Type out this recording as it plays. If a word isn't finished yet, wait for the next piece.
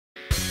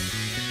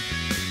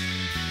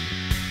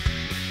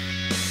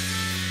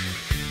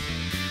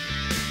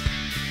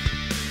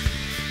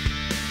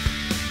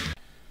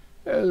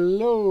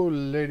Hello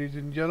ladies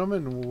and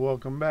gentlemen,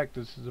 welcome back.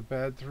 This is a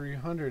Bad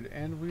 300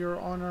 and we are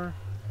on our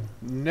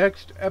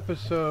next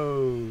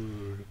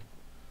episode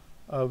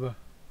of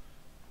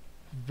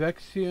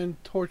Vexian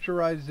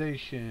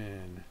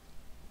Torturization.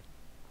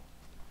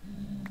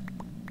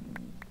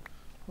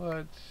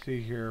 Let's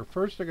see here.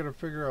 First I gotta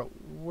figure out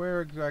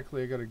where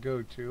exactly I gotta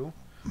go to.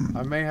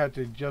 I may have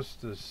to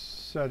adjust the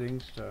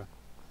settings to...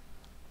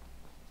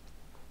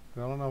 I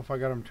don't know if I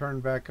got them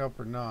turned back up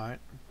or not,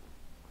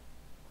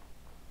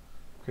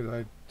 because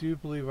I do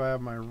believe I have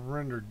my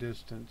render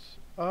distance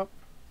up,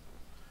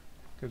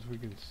 because we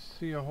can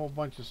see a whole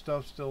bunch of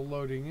stuff still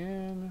loading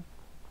in.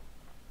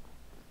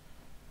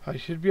 I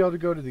should be able to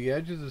go to the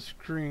edge of the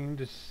screen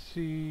to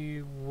see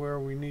where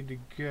we need to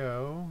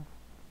go,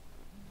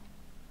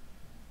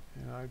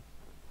 and I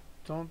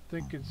don't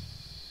think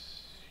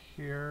it's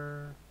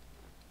here.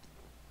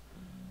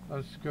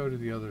 Let's go to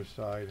the other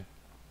side.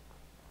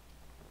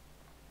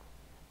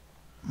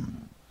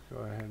 Go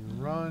ahead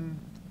and run.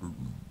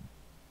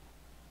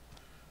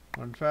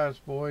 Run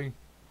fast, boy.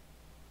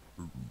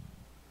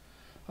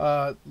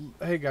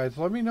 Hey guys,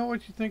 let me know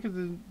what you think of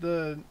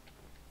the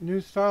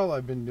new style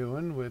I've been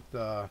doing with,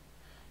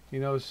 you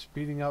know,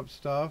 speeding up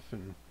stuff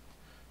and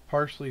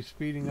partially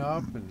speeding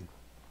up, and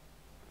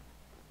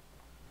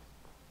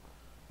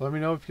let me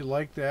know if you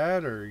like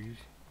that, or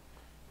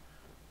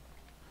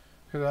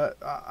because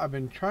I've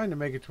been trying to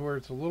make it to where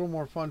it's a little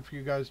more fun for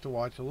you guys to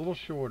watch, a little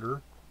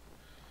shorter,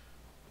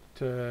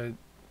 to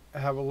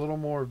have a little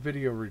more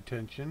video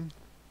retention.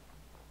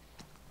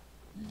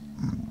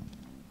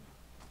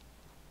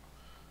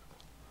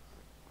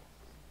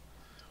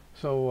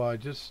 So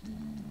just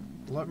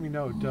let me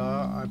know.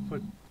 I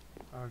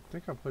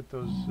think I put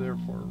those there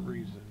for a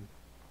reason.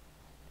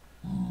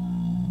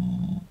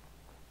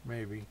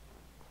 Maybe.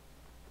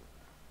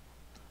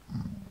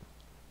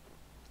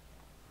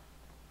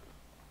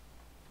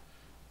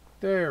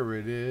 There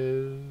it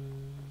is.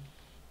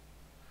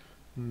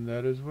 And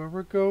that is where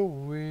we're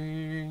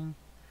going.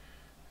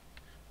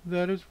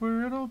 That is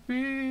where it'll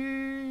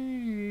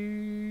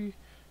be.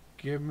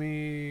 Give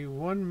me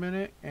 1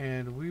 minute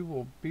and we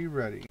will be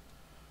ready.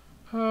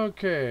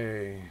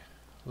 Okay,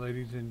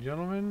 ladies and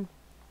gentlemen,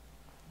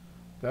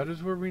 that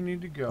is where we need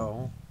to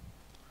go,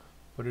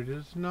 but it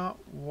is not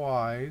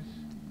wise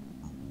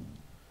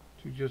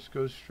to just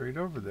go straight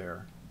over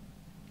there.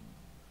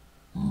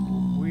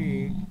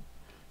 We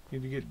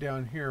need to get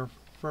down here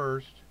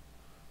first,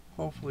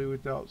 hopefully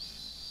without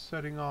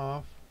setting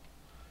off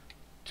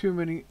too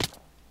many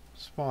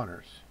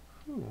spawners.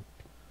 Ooh,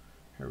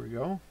 here we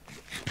go.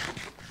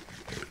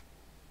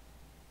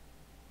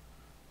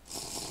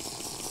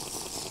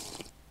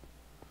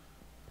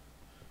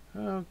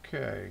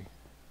 Okay,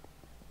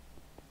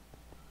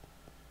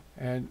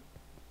 and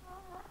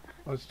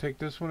let's take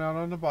this one out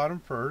on the bottom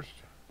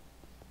first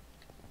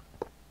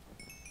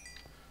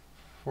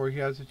before he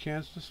has a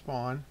chance to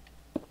spawn.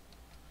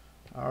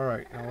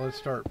 Alright, now let's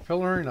start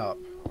filtering up.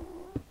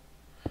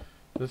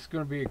 This is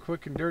going to be a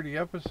quick and dirty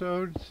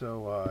episode,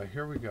 so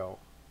here we go.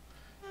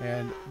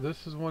 And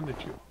this is one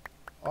that you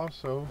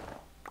also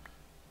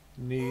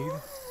need.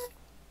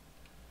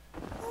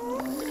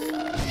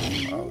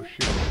 Oh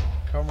shoot.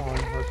 Come on,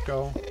 let's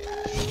go.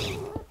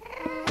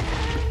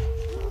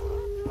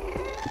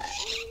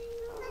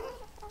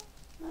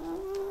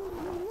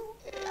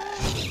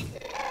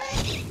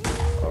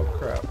 Oh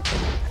crap.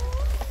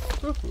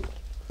 Woohoo.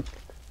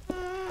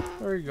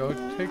 There you go,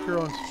 take your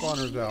own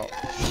spawners out.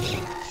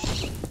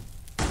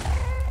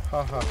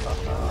 Ha ha ha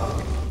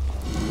ha.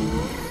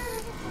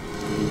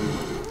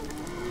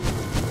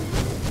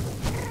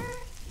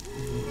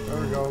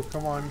 There we go,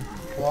 come on,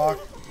 block.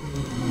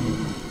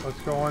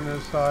 Let's go on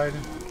this side.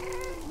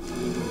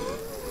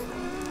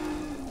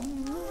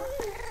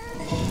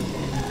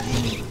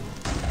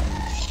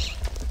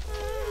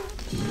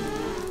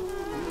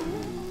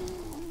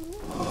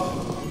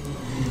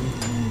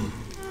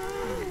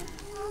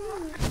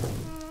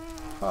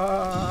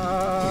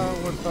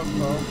 What's up,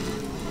 bro?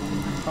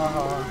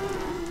 Haha.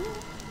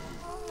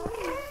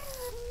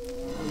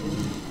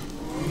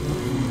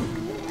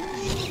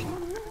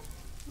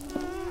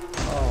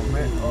 Oh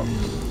man, oh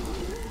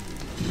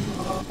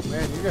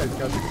man, you guys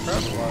got the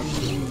crap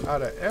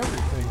out of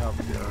everything up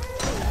here.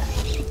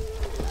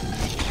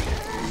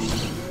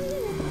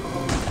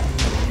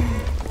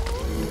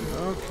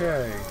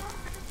 Okay.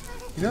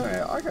 You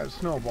know, I got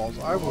snowballs.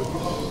 I will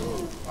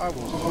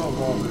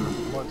snowball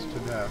their butts to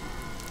death.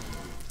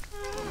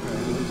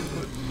 Okay, let's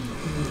put...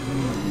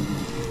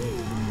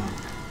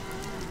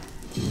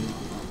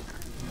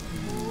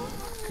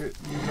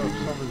 use up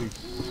some of these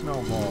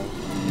snowballs.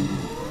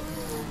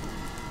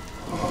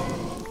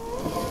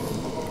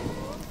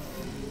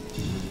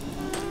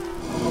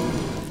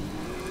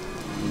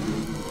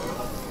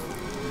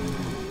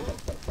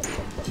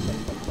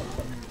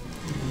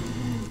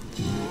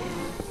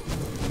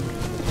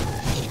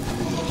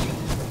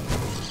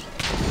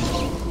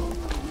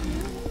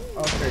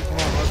 Okay, come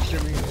on, let's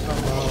give me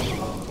some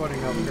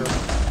footing up here.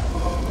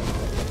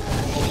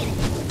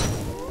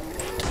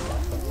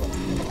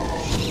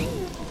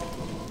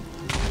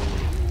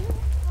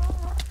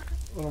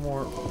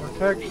 more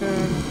protection.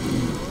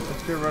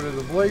 Let's get rid of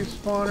the blaze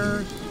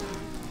spawners.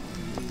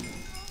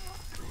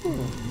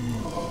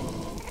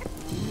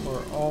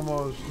 We're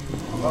almost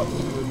up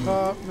to the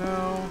top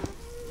now.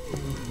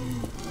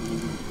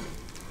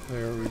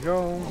 There we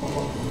go.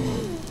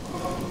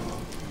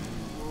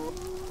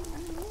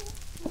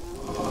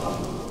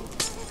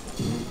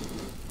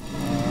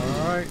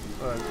 Alright,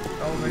 let's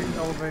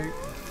elevate.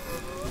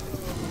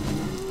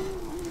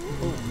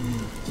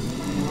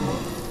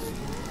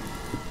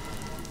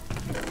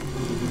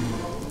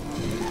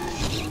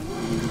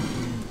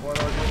 What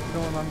are you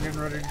doing? I'm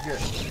getting ready to get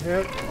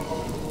hit.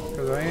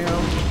 Because I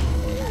am.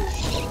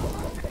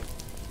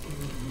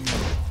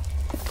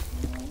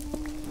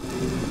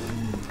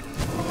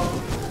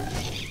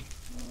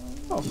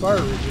 Oh,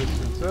 fire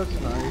resistance.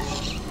 That's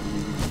nice.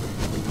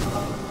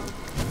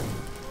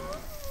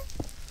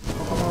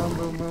 Come on,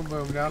 boom, boom,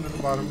 boom. Down to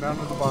the bottom, down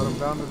to the bottom,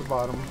 down to the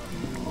bottom.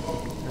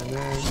 And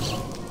then,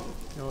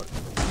 you know what?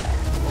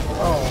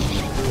 Oh,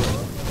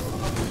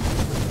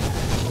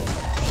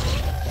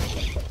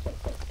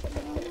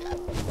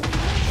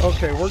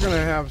 okay, we're going to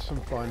have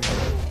some fun here.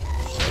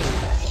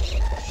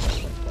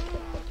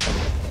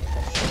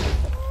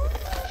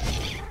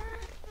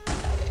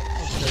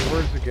 Okay,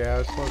 where's the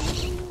gas?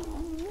 Let's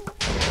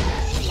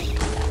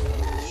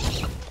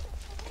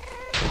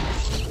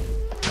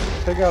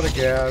take out a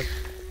gas.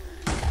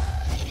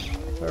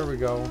 There we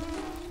go.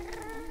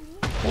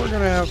 We're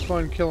going to have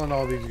fun killing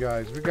all these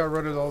guys. We got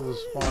rid of all the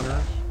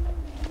spawners.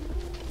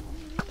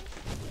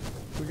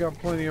 We got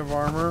plenty of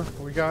armor.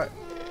 We got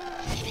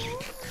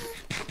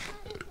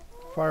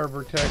fire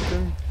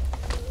protection.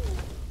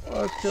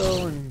 Let's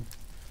go and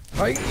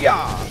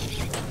hi-ya!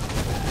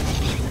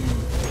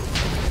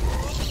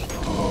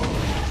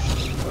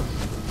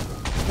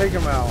 Let's take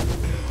him out.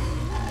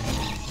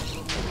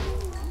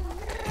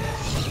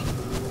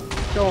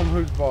 Show him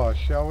who's boss,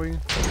 shall we?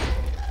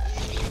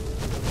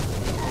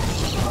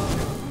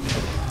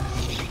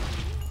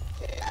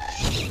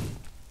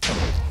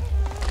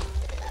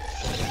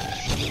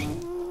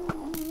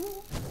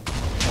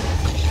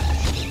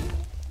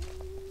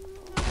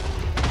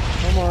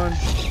 Come on.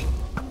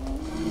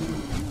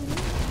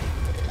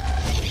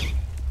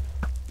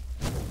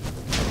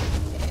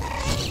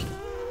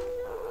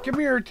 Give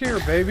me your tear,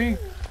 baby.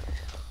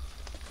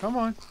 Come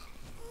on.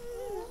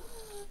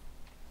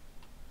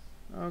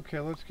 Okay,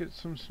 let's get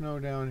some snow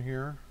down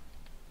here.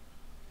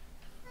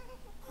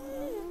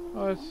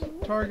 Let's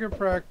target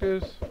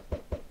practice.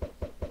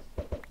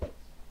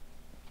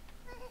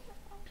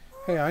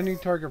 Hey, I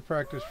need target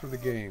practice for the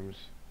games.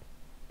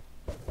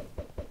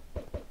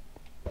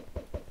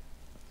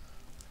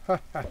 I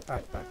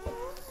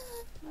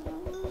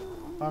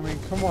mean,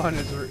 come on,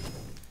 is there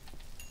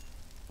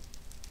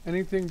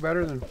anything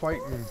better than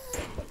fighting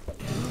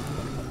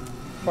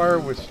fire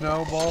with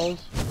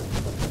snowballs?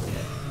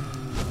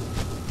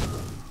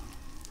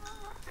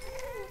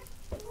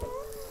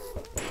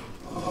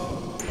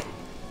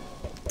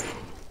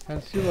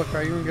 And see, look,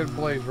 I even get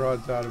blaze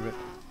rods out of it.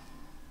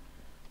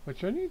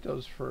 Which I need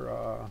those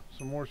for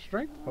some more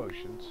strength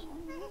potions.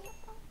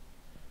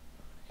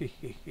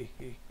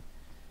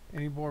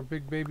 Any more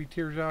big baby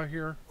tears out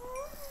here?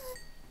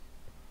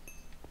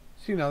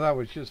 See, now that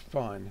was just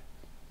fun.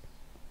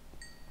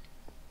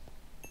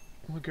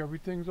 Look,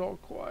 everything's all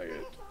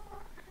quiet.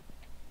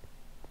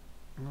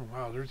 Oh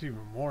wow, there's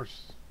even more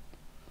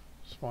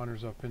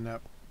spawners up in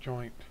that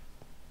joint.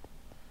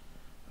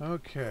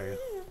 Okay,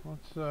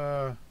 let's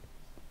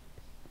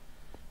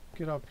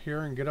get up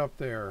here and get up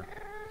there.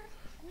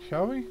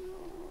 Shall we?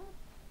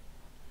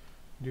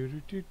 Do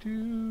do do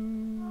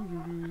do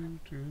do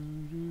do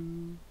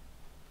do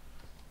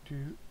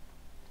do.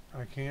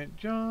 I can't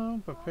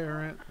jump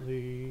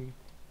apparently.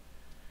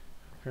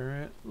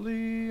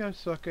 Apparently I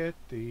suck at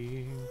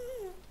the.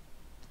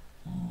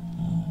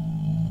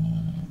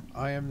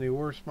 I am the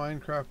worst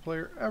Minecraft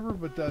player ever,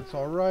 but that's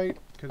alright,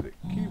 because it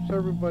keeps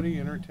everybody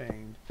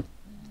entertained.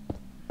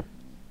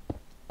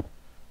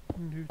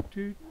 Do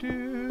do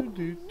do do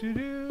do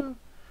do.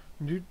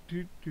 Do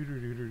do do do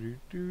do do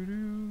do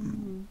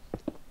do.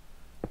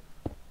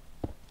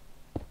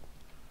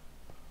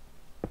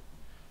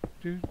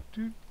 Do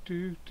do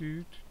do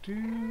do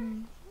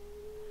do.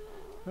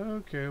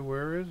 Okay,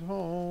 where is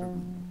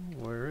home?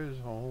 Where is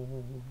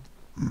home?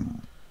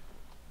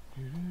 Do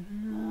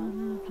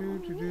do do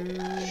do do.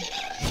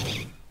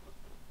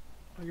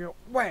 I go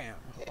wham!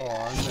 Oh,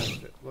 I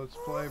missed it. Let's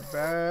play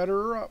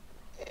batter up.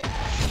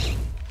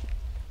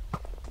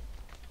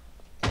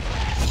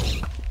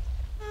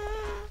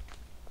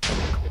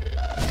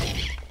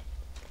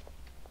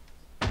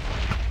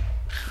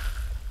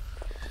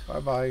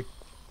 Bye-bye.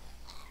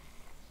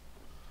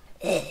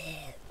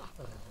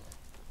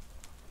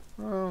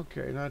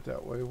 Okay, not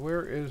that way.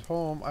 Where is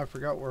home? I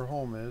forgot where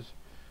home is.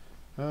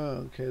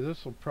 Okay,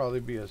 this will probably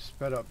be a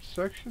sped up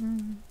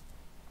section.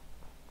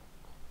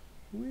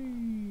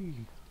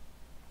 Whee!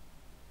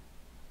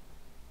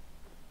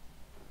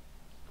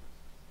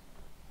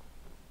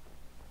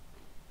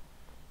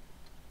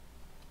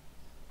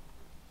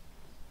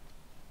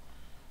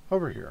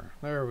 Over here.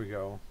 There we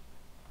go.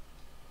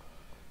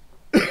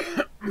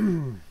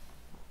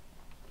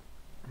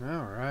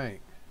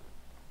 Alright.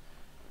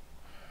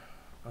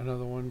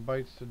 Another one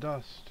bites the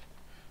dust.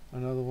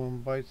 Another one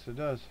bites the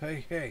dust.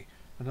 Hey, hey.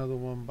 Another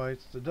one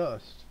bites the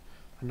dust.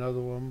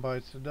 Another one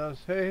bites the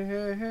dust. Hey,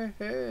 hey, hey,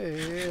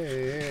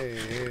 hey,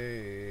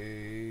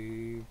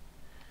 hey.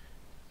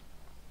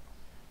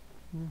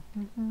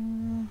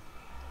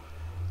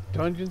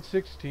 Dungeon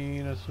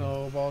 16, a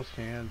snowball's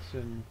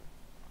Hansen.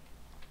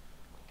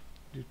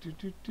 Do do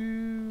do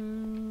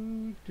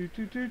do do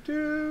do do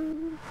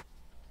do.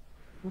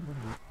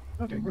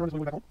 Okay, we're on this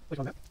way back home. Place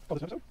on that. Call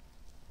this episode.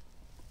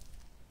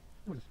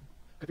 What is this?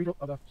 Cathedral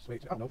of the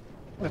Spades. I don't know.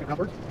 Let's get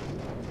numbers.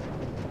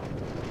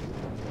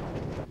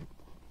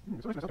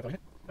 It's a nice mess up,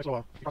 nice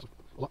little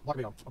block of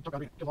me. I'm stuck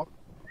on me. Kill off.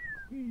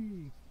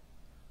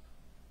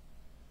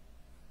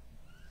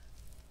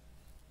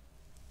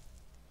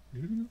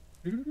 3,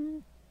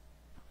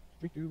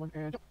 2, 1,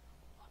 and jump.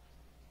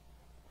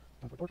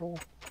 Time for torch roll.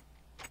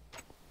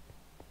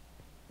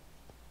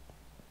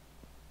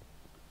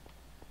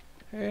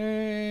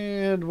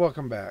 And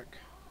welcome back.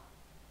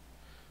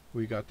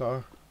 We got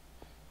the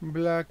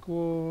black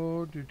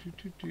wool. Do, do,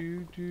 do,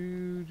 do,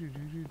 do, do,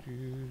 do, do,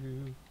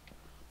 do.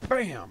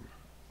 Bam!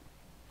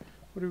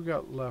 What do we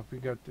got left? We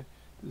got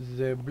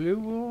the blue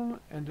wool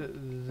and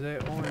the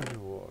orange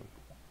wool.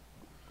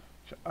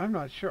 I'm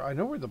not sure. I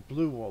know where the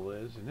blue wool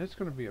is, and it's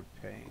going to be a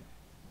pain.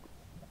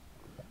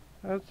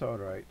 That's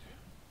alright.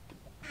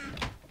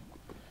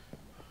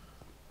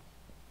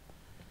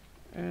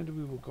 And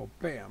we will go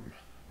bam.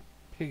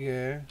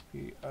 Piggy.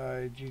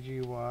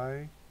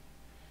 P-I-G-G-Y.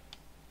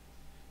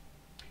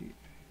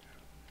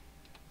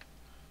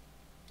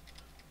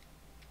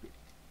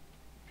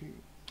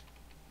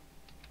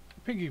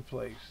 Piggy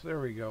place. There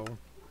we go.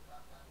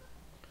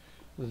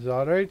 Is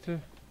that right?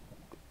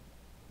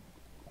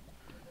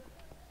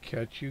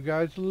 Catch you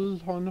guys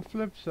on the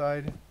flip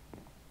side.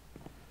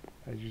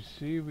 As you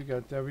see, we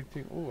got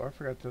everything. Oh, I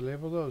forgot to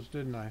label those,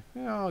 didn't I?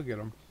 Yeah, I'll get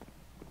them.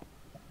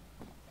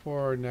 For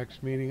our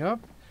next meeting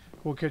up.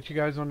 We'll catch you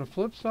guys on the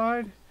flip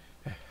side.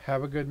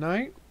 Have a good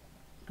night,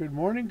 good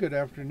morning, good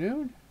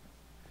afternoon,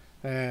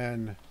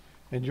 and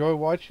enjoy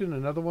watching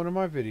another one of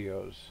my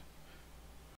videos.